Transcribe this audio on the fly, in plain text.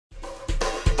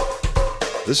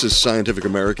This is Scientific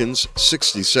American's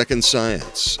 60-Second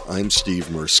Science. I'm Steve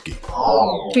Mirsky.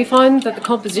 We find that the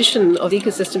composition of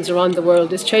ecosystems around the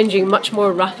world is changing much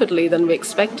more rapidly than we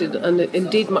expected, and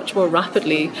indeed much more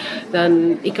rapidly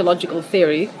than ecological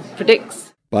theory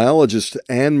predicts. Biologist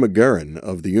Anne McGurran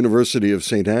of the University of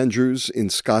St Andrews in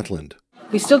Scotland.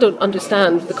 We still don't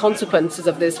understand the consequences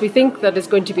of this. We think that it's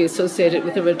going to be associated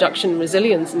with a reduction in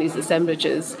resilience in these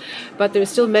assemblages, but there are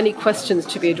still many questions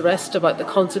to be addressed about the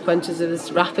consequences of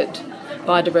this rapid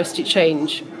biodiversity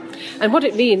change. And what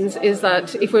it means is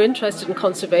that if we're interested in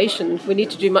conservation, we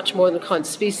need to do much more than count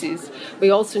species.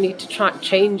 We also need to track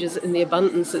changes in the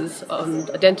abundances and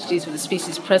identities of the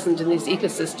species present in these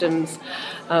ecosystems.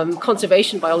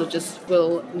 Conservation biologists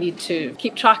will need to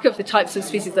keep track of the types of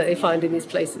species that they find in these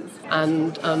places.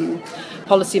 And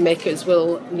policymakers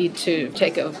will need to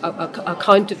take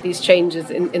account of these changes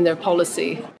in their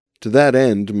policy. To that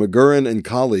end, McGurran and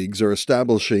colleagues are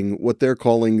establishing what they're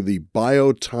calling the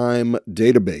BioTIME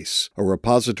database, a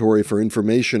repository for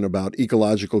information about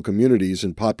ecological communities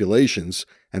and populations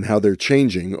and how they're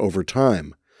changing over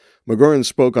time. McGurran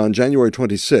spoke on January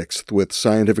 26th with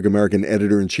Scientific American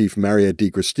editor-in-chief Mariette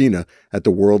DiChristina at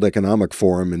the World Economic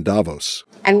Forum in Davos.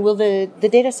 And will the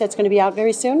data set's going to be out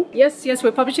very soon? Yes,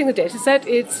 we're publishing the data set.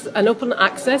 It's an open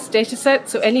access data set,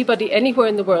 so anybody anywhere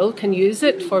in the world can use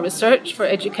it for research, for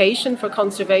education, for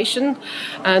conservation.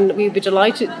 And we'd be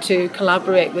delighted to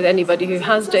collaborate with anybody who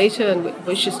has data and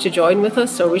wishes to join with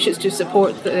us or wishes to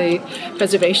support the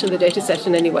preservation of the data set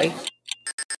in any way.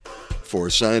 For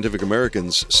Scientific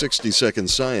American's 60-Second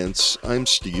Science, I'm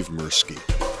Steve Mirsky.